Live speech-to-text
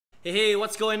Hey,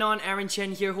 what's going on? Aaron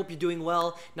Chen here. Hope you're doing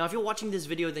well. Now, if you're watching this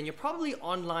video, then you're probably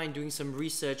online doing some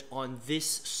research on this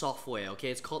software,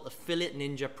 okay? It's called Affiliate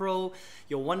Ninja Pro.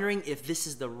 You're wondering if this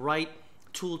is the right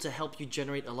tool to help you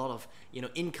generate a lot of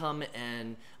income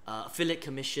and affiliate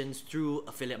commissions through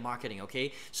affiliate marketing.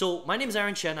 Okay, so my name is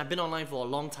Aaron Chen. I've been online for a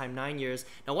long time, 9 years.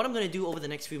 Now what I'm going to do over the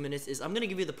next few minutes is I'm going to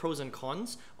give you the pros and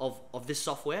cons of this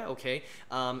software, okay,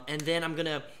 and then I'm going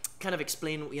to kind of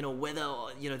explain whether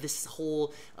this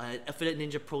whole Affiliate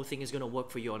Ninja Pro thing is going to work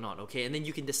for you or not, okay, and then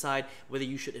you can decide whether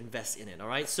you should invest in it. All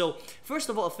right, so first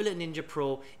of all, Affiliate Ninja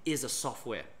Pro is a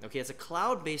software, okay? It's a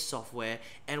cloud-based software,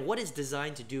 and what it's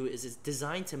designed to do is it's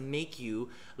designed to make you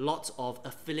lots of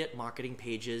affiliate marketing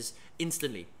pages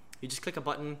instantly. You just click a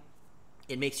button,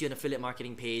 it makes you an affiliate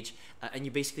marketing page, and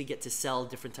you basically get to sell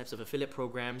different types of affiliate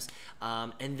programs.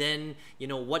 And then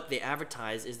what they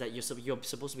advertise is that you're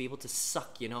supposed to be able to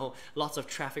suck lots of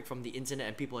traffic from the internet,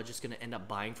 and people are just going to end up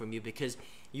buying from you because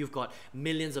you've got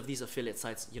millions of these affiliate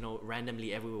sites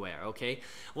randomly everywhere. Okay,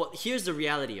 well, here's the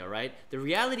reality. All right, the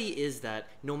reality is that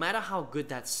no matter how good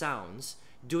that sounds,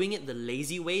 doing it the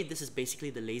lazy way, this is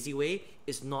basically the lazy way,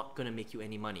 is not going to make you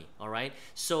any money. All right,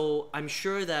 so I'm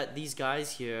sure that these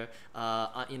guys here,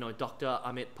 Dr.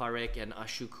 Amit Parekh and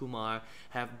Ashu Kumar,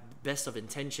 have best of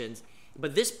intentions,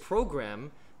 but this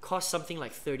program costs something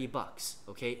like 30 bucks.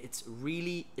 Okay, it's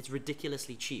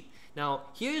ridiculously cheap. Now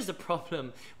here's the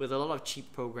problem with a lot of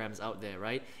cheap programs out there,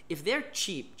 right? If they're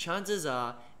cheap, chances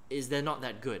are they're not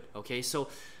that good. Okay, so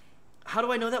how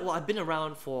do I know that? Well, I've been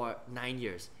around for 9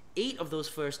 years. 8 of those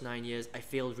first 9 years, I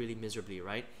failed really miserably,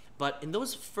 right? But in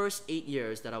those first 8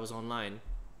 years that I was online,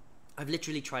 I've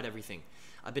literally tried everything.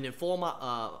 I've been in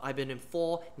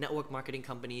 4 network marketing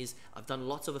companies. I've done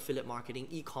lots of affiliate marketing,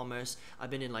 e-commerce. I've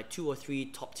been in like 2 or 3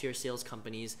 top-tier sales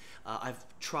companies. I've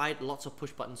tried lots of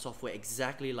push-button software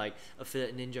exactly like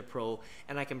Affiliate Ninja Pro,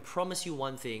 and I can promise you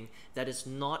one thing, that it's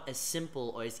not as simple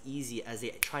or as easy as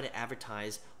they try to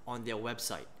advertise on their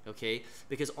website, okay?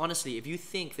 Because honestly, if you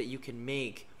think that you can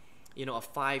make a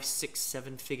 5, 6,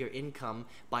 7-figure income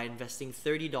by investing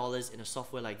 $30 in a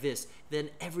software like this, then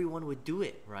everyone would do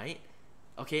it, right?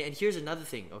 Okay, and here's another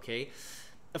thing, okay?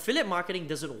 Affiliate marketing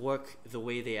doesn't work the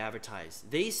way they advertise.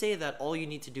 They say that all you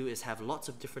need to do is have lots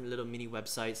of different little mini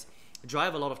websites,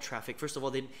 drive a lot of traffic. First of all,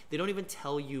 they don't even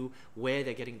tell you where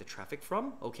they're getting the traffic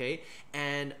from, okay?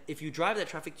 And if you drive that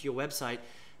traffic to your website,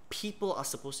 people are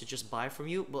supposed to just buy from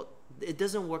you. Well, it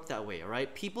doesn't work that way, all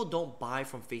right? People don't buy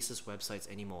from faceless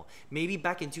websites anymore. Maybe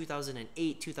back in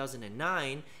 2008,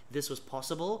 2009, this was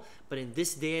possible, but in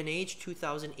this day and age,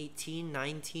 2018,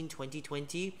 19,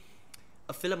 2020,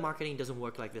 affiliate marketing doesn't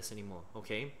work like this anymore,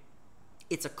 okay?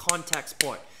 It's a contact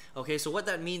sport, okay? So what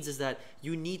that means is that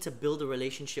you need to build a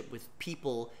relationship with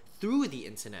people through the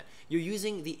internet. You're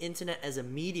using the internet as a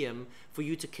medium for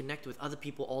you to connect with other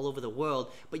people all over the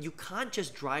world, but you can't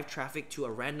just drive traffic to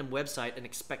a random website and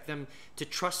expect them to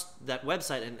trust that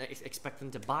website and expect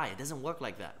them to buy. It doesn't work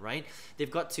like that, right?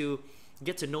 They've got to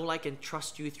get to know, like, and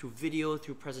trust you through video,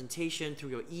 through presentation, through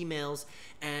your emails,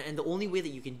 and the only way that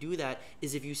you can do that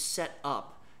is if you set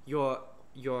up your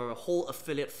whole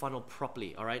affiliate funnel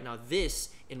properly. All right, now this,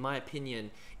 in my opinion,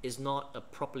 is not a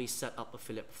properly set up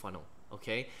affiliate funnel,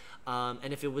 okay?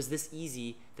 And if it was this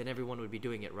easy, then everyone would be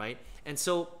doing it, right? And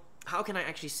so how can I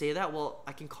actually say that? Well,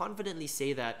 I can confidently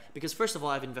say that because first of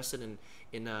all, I've invested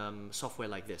in software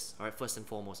like this, all right, first and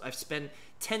foremost. I've spent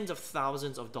tens of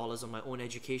thousands of dollars on my own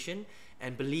education,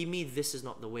 and believe me, this is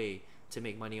not the way to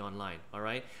make money online, all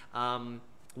right?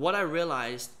 What I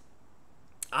realized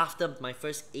after my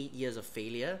first 8 years of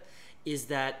failure is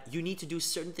that you need to do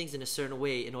certain things in a certain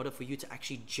way in order for you to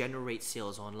actually generate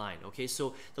sales online, okay?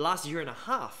 So the last year and a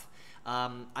half,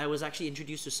 I was actually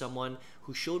introduced to someone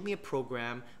who showed me a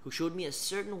program, who showed me a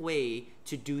certain way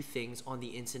to do things on the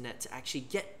internet to actually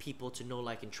get people to know,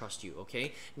 like, and trust you,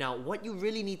 okay? Now, what you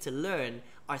really need to learn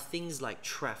are things like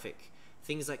traffic,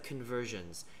 things like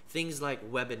conversions, things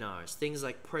like webinars, things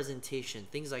like presentation,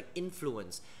 things like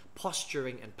influence,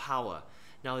 posturing, and power.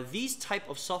 Now, these type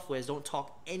of softwares don't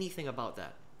talk anything about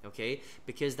that, okay?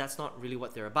 Because that's not really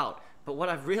what they're about. But what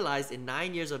I've realized in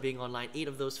 9 years of being online, 8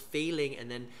 of those failing, and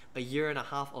then a year and a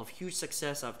half of huge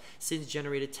success, I've since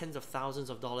generated tens of thousands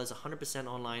of dollars, 100%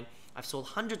 online. I've sold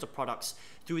hundreds of products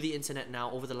through the internet now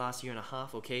over the last year and a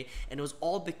half, okay? And it was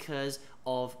all because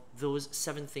of those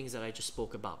 7 things that I just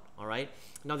spoke about, all right?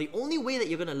 Now, the only way that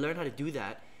you're gonna learn how to do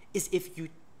that is if you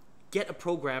get a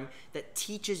program that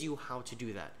teaches you how to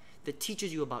do that. that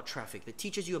teaches you about traffic, that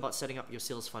teaches you about setting up your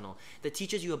sales funnel, that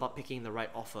teaches you about picking the right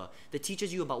offer, that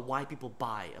teaches you about why people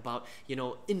buy, about, you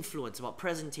know, influence, about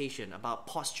presentation, about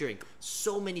posturing,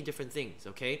 so many different things,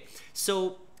 okay?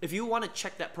 So if you want to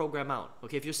check that program out,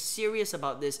 okay, if you're serious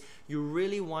about this, you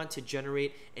really want to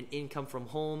generate an income from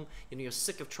home, you're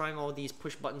sick of trying all these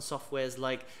push button softwares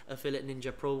like Affiliate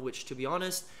Ninja Pro, which to be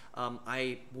honest,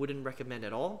 I wouldn't recommend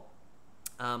at all.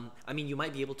 I mean, you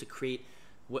might be able to create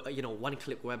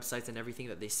one-click websites and everything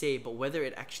that they say, but whether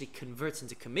it actually converts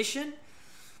into commission,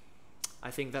 I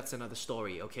think that's another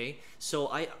story, okay?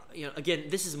 So again,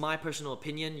 this is my personal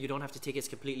opinion. You don't have to take it, it's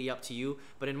completely up to you.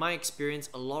 But in my experience,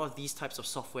 a lot of these types of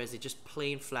softwares, they just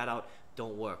plain flat out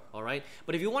don't work, all right?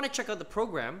 But if you want to check out the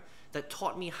program that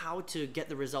taught me how to get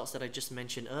the results that I just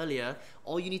mentioned earlier,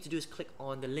 all you need to do is click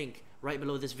on the link right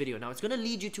below this video. Now, it's going to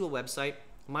lead you to a website.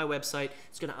 My website.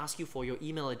 It's going to ask you for your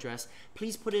email address.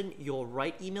 Please put in your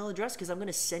right email address, because I'm going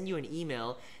to send you an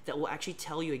email that will actually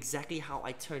tell you exactly how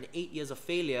I turned 8 years of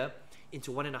failure into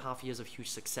 1.5 years of huge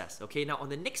success. Okay, now on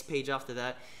the next page after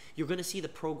that, you're going to see the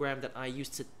program that I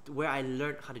used to, where I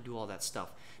learned how to do all that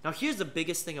stuff. Now here's the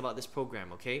biggest thing about this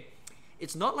program, okay?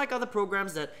 It's not like other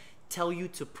programs that tell you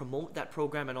to promote that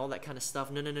program and all that kind of stuff.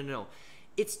 No.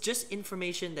 It's just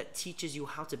information that teaches you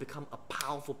how to become a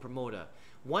powerful promoter.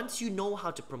 Once you know how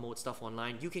to promote stuff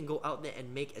online, you can go out there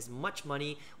and make as much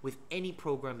money with any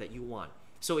program that you want.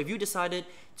 So if you decided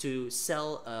to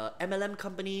sell a MLM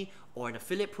company or an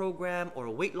affiliate program or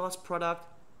a weight loss product,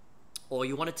 or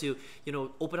you wanted to,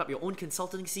 open up your own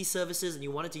consultancy services and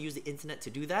you wanted to use the internet to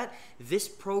do that, this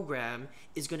program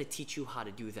is going to teach you how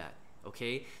to do that.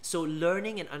 Okay, so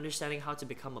learning and understanding how to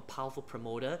become a powerful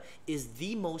promoter is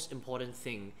the most important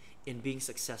thing in being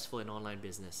successful in online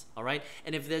business. All right,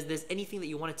 and if there's anything that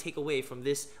you want to take away from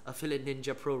this Affiliate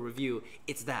Ninja Pro review,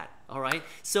 it's that. All right,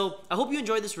 so I hope you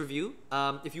enjoyed this review.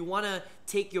 If you want to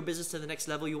take your business to the next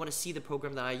level, you want to see the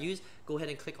program that I use, go ahead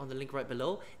and click on the link right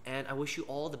below, and I wish you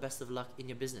all the best of luck in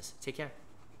your business. Take care.